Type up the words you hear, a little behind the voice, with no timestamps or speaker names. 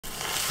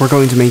We're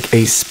going to make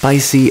a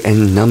spicy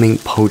and numbing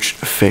poached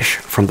fish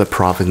from the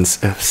province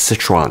of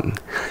Sichuan.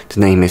 The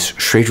name is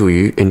Shui Zhu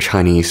Yu in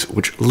Chinese,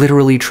 which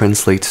literally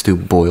translates to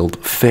boiled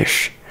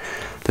fish.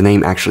 The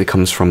name actually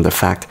comes from the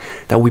fact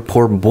that we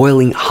pour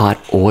boiling hot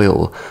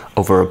oil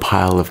over a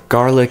pile of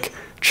garlic,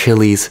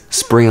 chilies,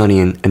 spring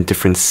onion, and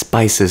different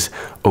spices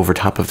over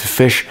top of the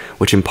fish,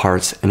 which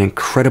imparts an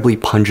incredibly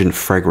pungent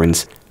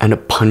fragrance and a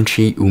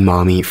punchy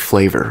umami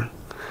flavor.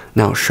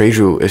 Now, Shui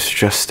Zhu is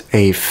just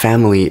a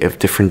family of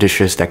different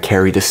dishes that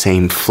carry the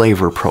same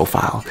flavor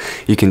profile.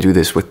 You can do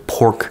this with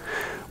pork,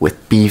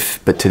 with beef,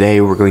 but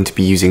today we're going to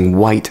be using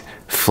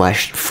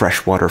white-fleshed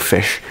freshwater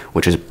fish,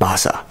 which is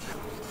basa.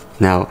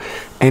 Now,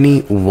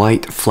 any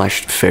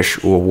white-fleshed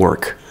fish will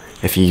work.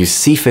 If you use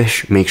sea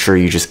fish, make sure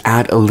you just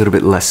add a little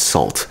bit less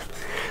salt.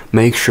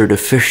 Make sure the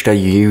fish that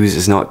you use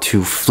is not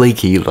too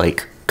flaky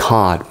like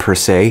cod per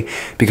se,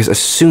 because as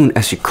soon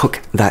as you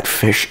cook that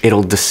fish,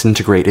 it'll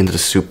disintegrate into the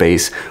soup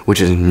base, which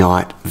is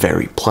not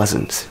very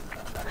pleasant.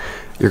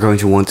 You're going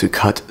to want to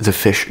cut the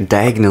fish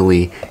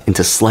diagonally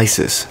into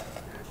slices.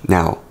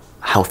 Now,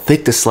 how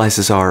thick the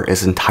slices are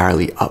is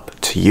entirely up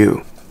to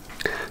you.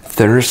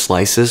 Thinner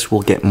slices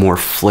will get more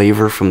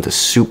flavor from the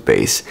soup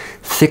base.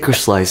 Thicker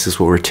slices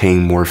will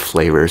retain more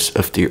flavors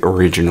of the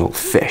original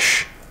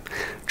fish.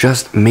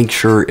 Just make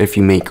sure if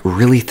you make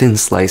really thin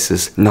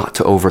slices not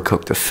to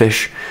overcook the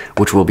fish,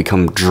 which will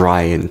become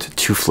dry and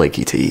too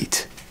flaky to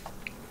eat.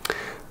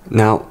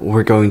 Now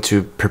we're going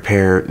to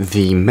prepare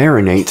the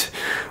marinade.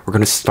 We're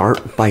going to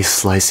start by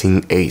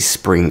slicing a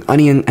spring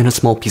onion and a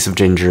small piece of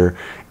ginger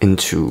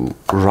into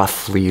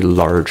roughly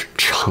large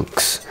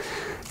chunks.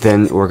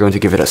 Then we're going to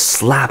give it a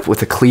slap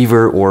with a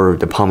cleaver or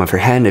the palm of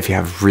your hand if you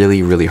have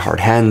really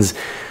hard hands,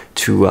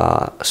 to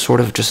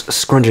sort of just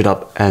scrunch it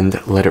up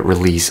and let it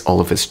release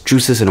all of its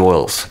juices and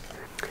oils.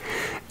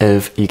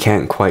 If you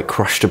can't quite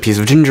crush the piece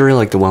of ginger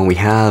like the one we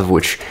have,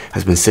 which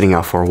has been sitting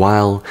out for a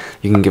while,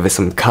 you can give it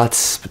some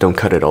cuts, but don't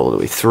cut it all the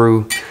way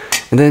through.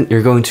 And then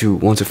you're going to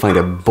want to find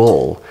a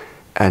bowl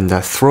and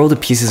throw the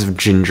pieces of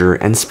ginger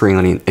and spring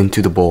onion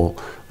into the bowl.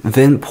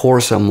 Then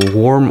pour some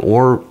warm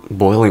or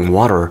boiling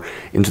water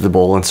into the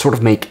bowl and sort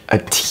of make a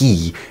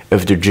tea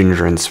of the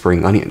ginger and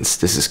spring onions.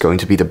 This is going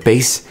to be the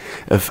base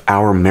of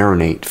our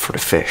marinade for the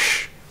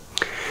fish.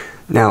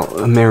 Now,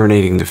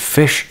 marinating the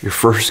fish, you're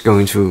first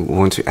going to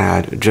want to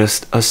add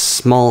just a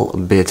small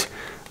bit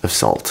of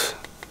salt.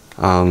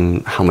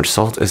 How much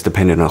salt is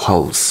dependent on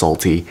how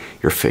salty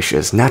your fish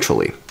is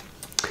naturally.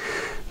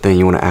 Then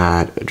you want to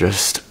add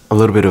just a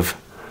little bit of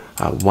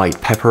white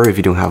pepper. If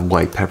you don't have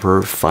white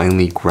pepper,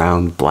 finely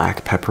ground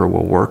black pepper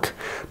will work,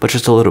 but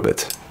just a little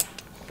bit.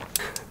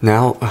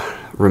 Now,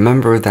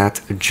 remember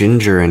that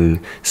ginger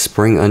and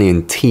spring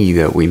onion tea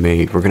that we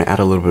made, we're going to add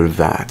a little bit of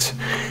that.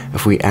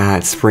 If we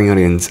add spring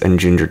onions and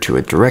ginger to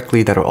it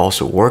directly, that'll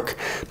also work,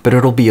 but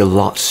it'll be a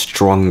lot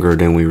stronger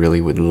than we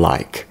really would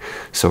like.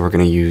 So we're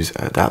going to use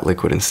that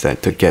liquid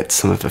instead to get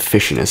some of the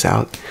fishiness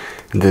out.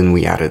 And then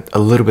we added a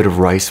little bit of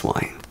rice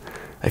wine.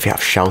 If you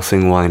have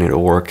Shaoxing wine,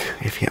 it'll work.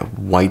 If you have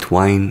white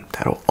wine,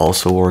 that'll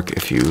also work.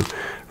 If you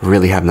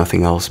really have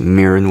nothing else,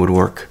 mirin would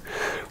work.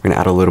 We're gonna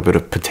add a little bit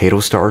of potato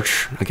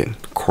starch. Again,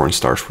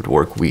 cornstarch would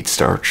work, wheat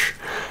starch,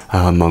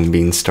 mung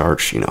bean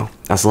starch, you know.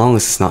 As long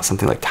as it's not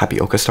something like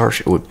tapioca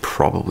starch, it would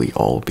probably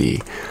all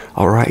be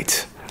all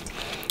right.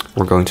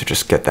 We're going to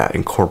just get that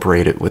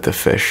incorporated with the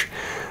fish.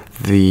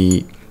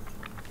 The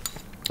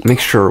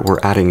mixture we're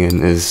adding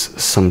in is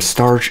some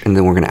starch, and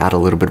then we're going to add a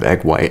little bit of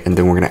egg white, and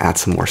then we're going to add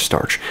some more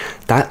starch.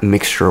 That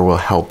mixture will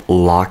help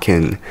lock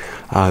in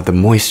the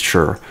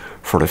moisture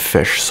for the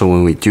fish, so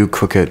when we do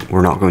cook it,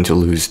 we're not going to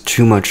lose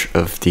too much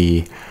of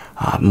the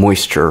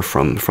moisture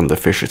from the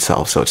fish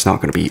itself, so it's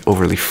not going to be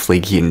overly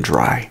flaky and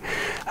dry,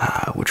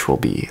 which will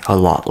be a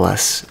lot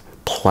less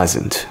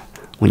pleasant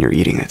when you're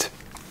eating it.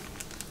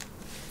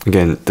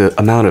 Again, the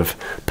amount of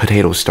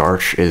potato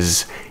starch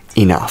is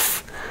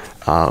enough.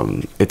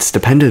 It's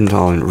dependent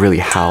on really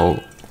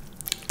how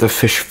the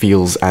fish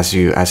feels as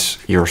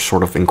you're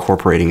sort of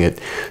incorporating it.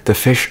 The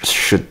fish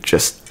should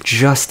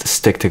just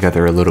stick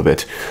together a little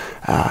bit,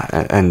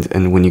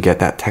 and when you get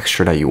that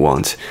texture that you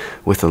want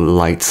with a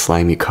light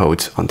slimy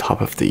coat on top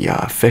of the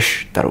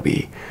fish, that'll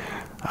be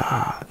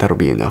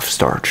enough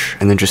starch.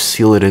 And then just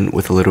seal it in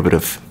with a little bit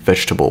of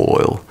vegetable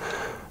oil,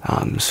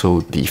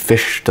 so the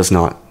fish does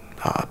not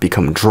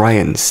become dry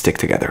and stick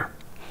together.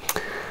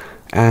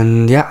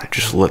 And yeah,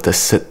 just let this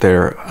sit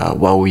there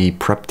while we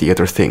prep the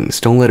other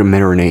things. Don't let it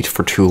marinate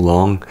for too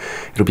long.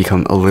 It'll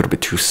become a little bit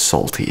too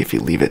salty if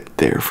you leave it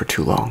there for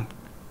too long.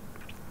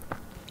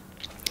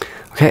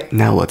 Okay,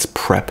 now let's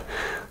prep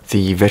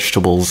the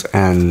vegetables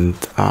and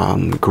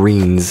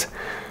greens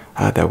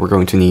that we're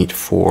going to need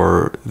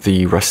for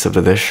the rest of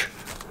the dish.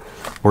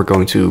 We're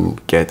going to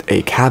get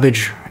a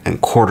cabbage and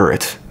quarter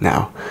it.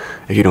 Now,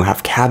 if you don't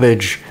have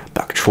cabbage,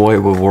 bok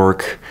choy will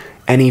work.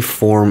 Any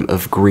form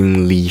of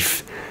green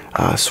leaf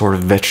sort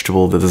of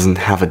vegetable that doesn't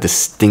have a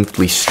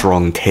distinctly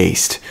strong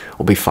taste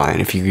will be fine.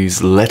 If you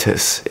use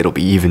lettuce, it'll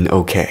be even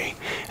okay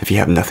if you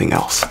have nothing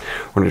else.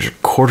 We're going to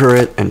just quarter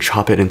it and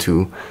chop it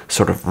into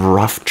sort of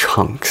rough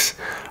chunks.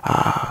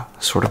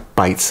 sort of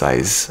bite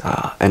size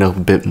and a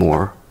bit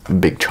more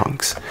big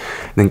chunks.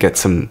 And then get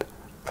some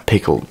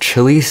pickled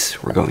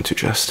chilies. We're going to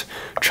just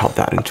chop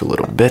that into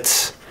little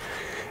bits.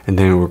 And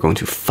then we're going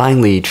to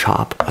finely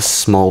chop a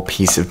small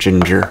piece of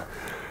ginger.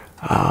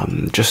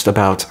 Just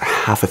about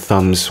half a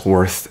thumb's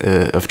worth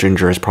of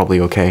ginger is probably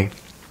okay.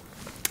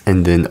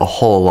 And then a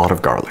whole lot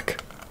of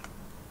garlic.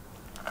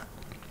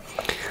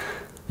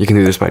 You can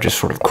do this by just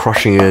sort of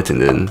crushing it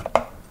and then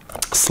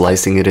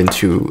slicing it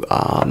into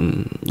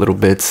little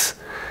bits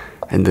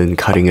and then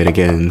cutting it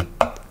again.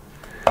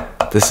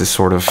 This is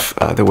sort of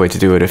the way to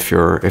do it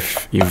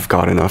if you've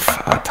got enough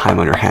time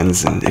on your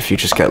hands, and if you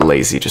just get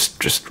lazy,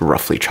 just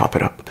roughly chop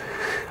it up.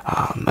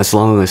 As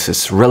long as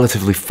it's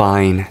relatively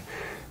fine,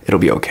 it'll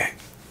be okay.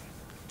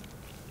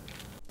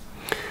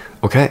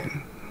 Okay,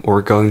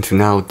 we're going to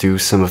now do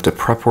some of the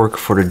prep work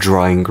for the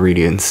dry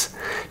ingredients.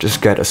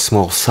 Just get a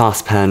small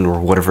saucepan or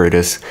whatever it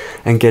is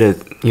and get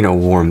it,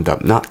 warmed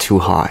up, not too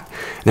hot.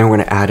 And then we're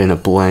going to add in a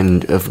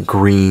blend of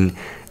green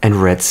and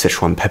red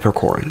Sichuan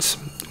peppercorns.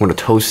 I'm going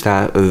to toast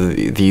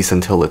these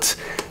until it's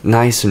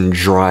nice and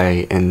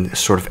dry and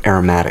sort of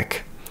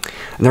aromatic.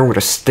 And then we're going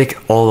to stick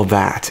all of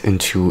that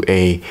into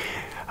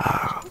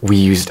we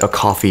used a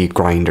coffee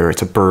grinder.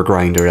 It's a burr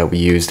grinder that we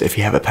used. If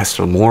you have a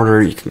pestle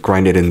mortar, you can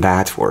grind it in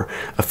that, or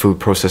a food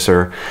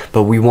processor.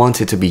 But we want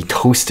it to be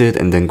toasted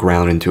and then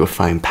ground into a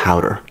fine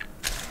powder.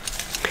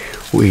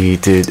 We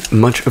did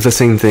much of the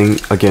same thing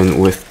again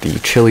with the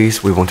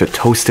chilies. We want to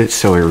toast it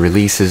so it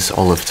releases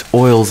all of its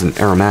oils and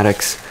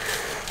aromatics.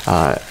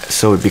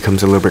 So it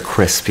becomes a little bit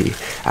crispy.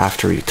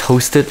 After you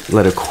toast it,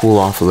 let it cool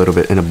off a little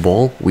bit in a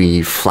bowl.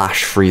 We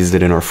flash freezed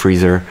it in our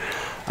freezer,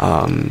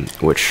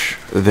 which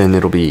then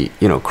it'll be,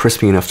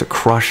 crispy enough to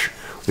crush.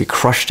 We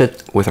crushed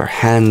it with our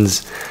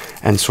hands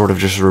and sort of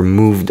just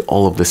removed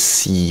all of the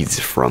seeds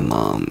from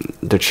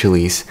the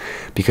chilies,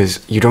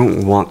 because you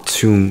don't want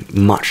too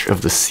much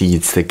of the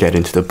seeds that get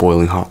into the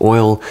boiling hot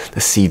oil.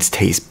 The seeds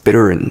taste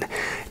bitter and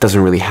it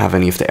doesn't really have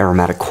any of the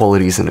aromatic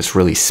qualities, and it's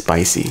really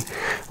spicy.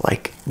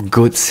 Like,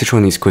 good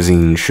Sichuanese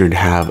cuisine should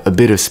have a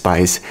bit of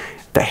spice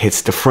that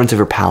hits the front of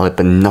your palate,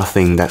 but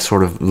nothing that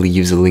sort of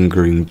leaves a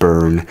lingering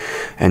burn.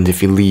 And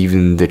if you leave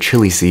in the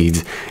chili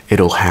seeds,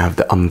 it'll have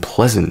the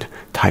unpleasant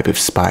type of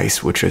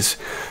spice, which is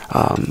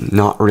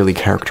not really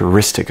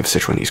characteristic of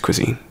Sichuanese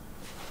cuisine.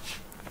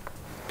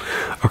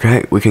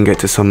 Okay, we can get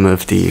to some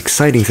of the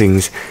exciting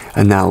things,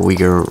 and now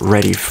we are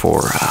ready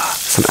for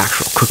some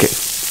actual cooking.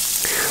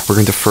 We're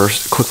going to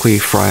first quickly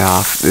fry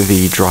off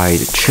the dried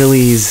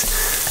chilies,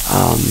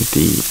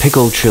 the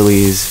pickled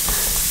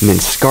chilies,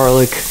 minced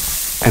garlic,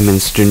 and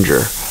minced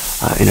ginger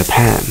in a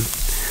pan.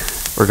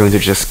 We're going to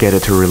just get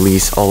it to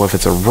release all of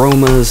its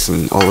aromas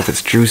and all of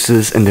its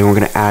juices, and then we're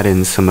going to add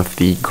in some of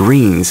the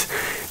greens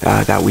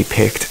that we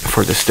picked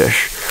for this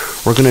dish.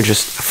 We're going to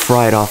just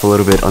fry it off a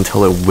little bit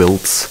until it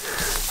wilts.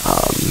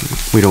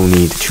 We don't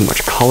need too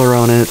much color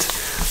on it.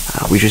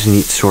 We just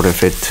need sort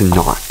of it to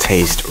not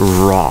taste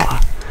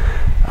raw.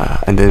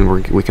 And then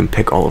we can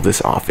pick all of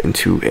this off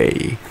into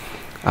a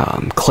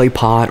clay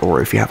pot,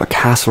 or if you have a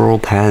casserole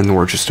pan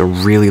or just a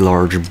really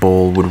large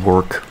bowl would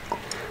work.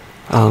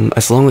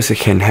 As long as it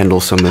can handle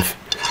some of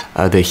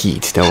the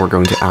heat that we're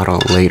going to add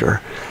on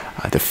later.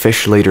 The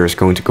fish later is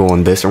going to go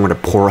on this, and we're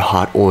going to pour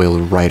hot oil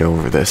right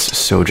over this,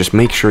 so just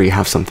make sure you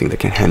have something that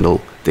can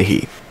handle the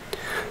heat.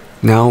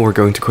 Now we're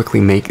going to quickly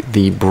make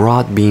the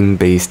broad bean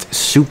based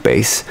soup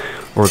base.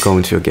 We're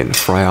going to again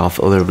fry off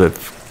a little bit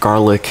of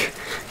garlic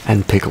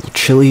and pickled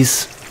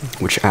chilies,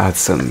 which adds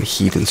some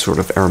heat and sort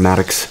of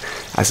aromatics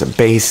as a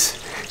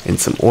base, and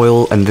some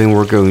oil, and then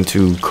we're going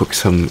to cook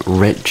some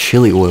red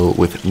chili oil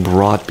with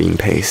broad bean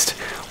paste,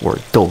 or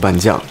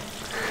doubanjiang.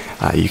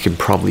 You can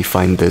probably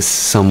find this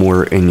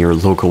somewhere in your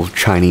local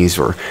Chinese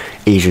or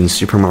Asian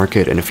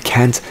supermarket, and if you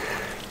can't,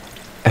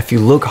 if you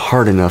look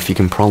hard enough, you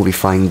can probably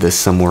find this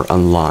somewhere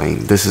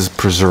online. This is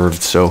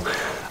preserved, so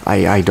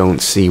I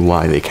don't see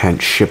why they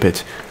can't ship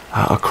it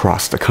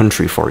across the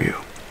country for you.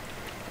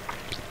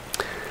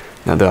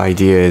 Now the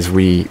idea is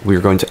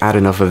we're going to add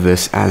enough of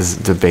this as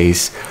the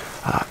base,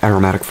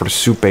 aromatic for the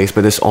soup base,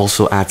 but this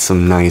also adds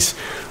some nice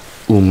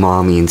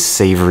umami and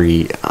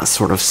savory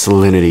sort of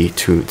salinity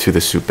to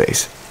the soup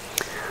base.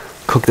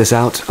 Cook this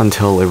out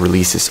until it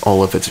releases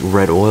all of its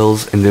red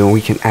oils, and then we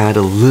can add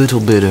a little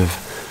bit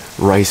of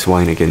rice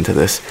wine again to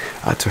this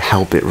to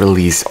help it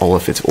release all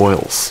of its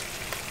oils.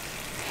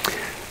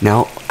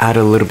 Now add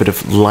a little bit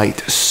of light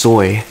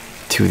soy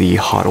to the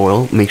hot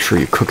oil. Make sure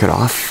you cook it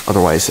off,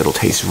 otherwise it'll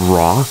taste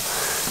raw.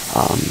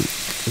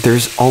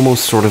 There's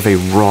almost sort of a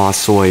raw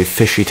soy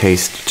fishy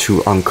taste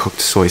to uncooked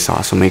soy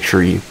sauce, so make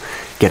sure you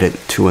get it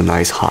to a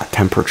nice hot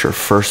temperature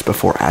first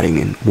before adding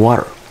in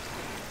water.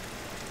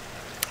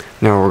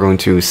 Now we're going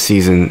to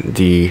season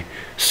the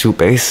soup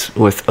base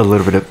with a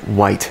little bit of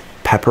white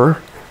pepper,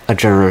 a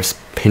generous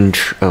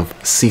pinch of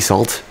sea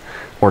salt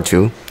or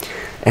two,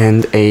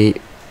 and a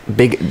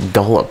big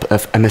dollop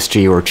of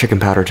MSG or chicken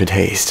powder to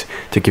taste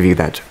to give you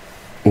that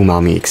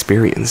umami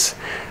experience.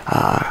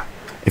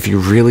 If you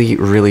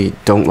really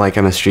don't like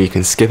MSG, you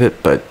can skip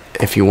it, but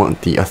if you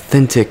want the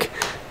authentic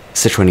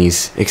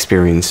Sichuanese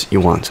experience,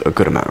 you want a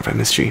good amount of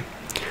MSG.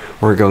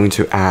 We're going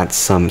to add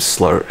some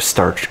starch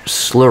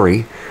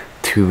slurry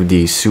to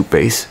the soup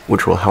base,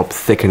 which will help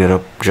thicken it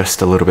up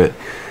just a little bit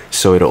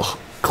so it'll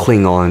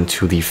cling on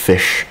to the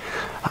fish.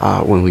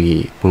 When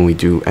we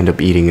do end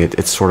up eating it,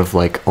 it's sort of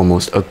like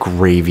almost a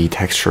gravy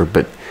texture,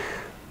 but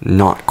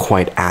not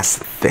quite as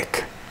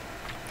thick.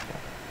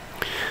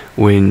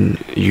 When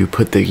you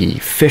put the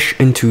fish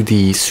into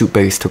the soup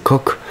base to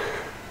cook,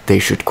 they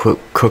should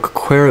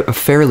cook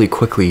fairly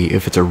quickly.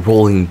 If it's a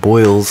rolling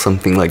boil,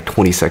 something like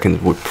 20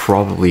 seconds would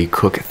probably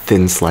cook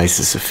thin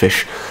slices of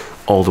fish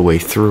all the way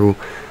through.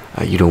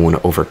 You don't want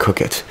to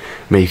overcook it.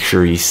 Make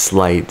sure you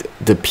slide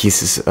the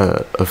pieces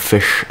of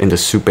fish in the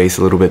soup base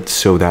a little bit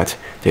so that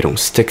they don't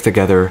stick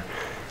together,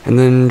 and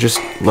then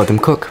just let them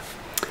cook.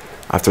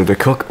 After they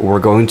cook, we're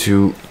going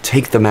to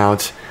take them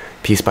out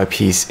piece by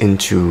piece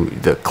into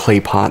the clay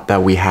pot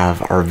that we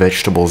have our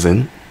vegetables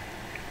in.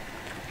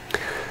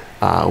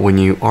 When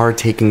you are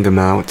taking them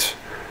out,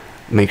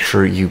 make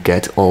sure you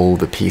get all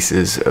the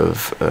pieces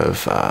of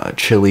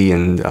chili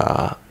and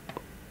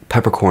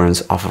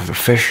peppercorns off of the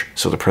fish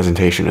so the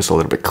presentation is a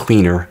little bit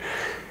cleaner.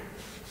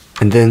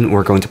 And then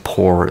we're going to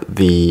pour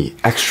the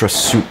extra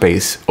soup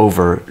base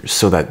over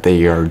so that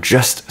they are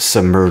just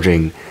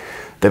submerging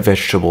the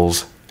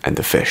vegetables and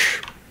the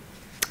fish.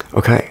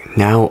 Okay,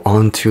 now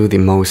on to the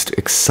most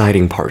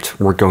exciting part.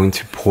 We're going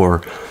to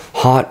pour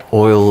hot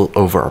oil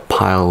over a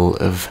pile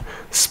of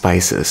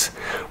spices.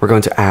 We're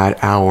going to add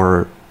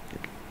our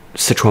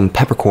Sichuan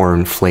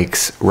peppercorn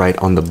flakes right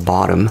on the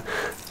bottom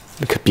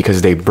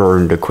because they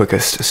burn the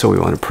quickest, so we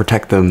want to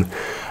protect them.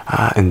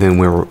 And then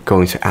we're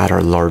going to add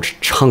our large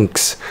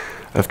chunks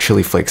of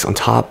chili flakes on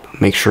top.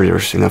 Make sure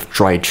there's enough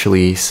dried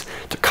chilies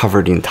to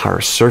cover the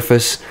entire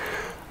surface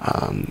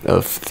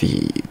of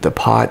the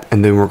pot.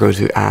 And then we're going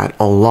to add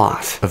a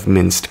lot of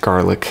minced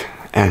garlic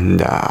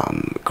and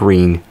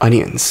green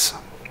onions.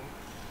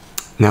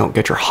 Now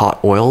get your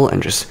hot oil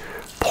and just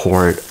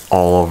pour it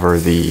all over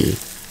the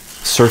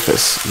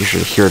surface. You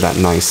should hear that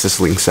nice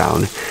sizzling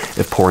sound.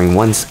 If pouring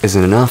once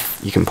isn't enough,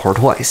 you can pour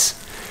twice.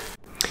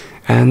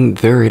 And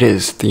there it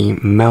is, the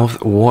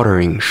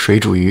mouth-watering Shui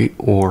Zhu Yu,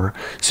 or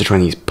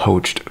Sichuanese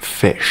poached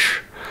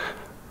fish.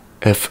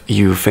 If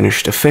you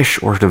finish the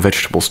fish or the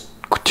vegetables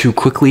too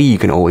quickly, you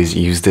can always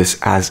use this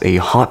as a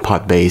hot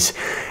pot base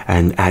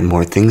and add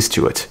more things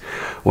to it.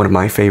 One of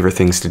my favorite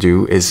things to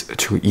do is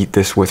to eat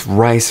this with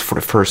rice for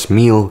the first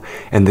meal,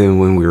 and then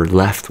when we're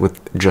left with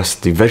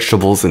just the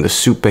vegetables and the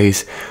soup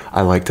base,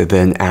 I like to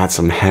then add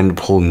some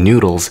hand-pulled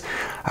noodles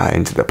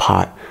into the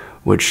pot,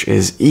 which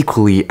is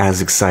equally as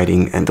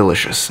exciting and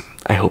delicious.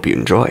 I hope you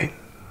enjoy.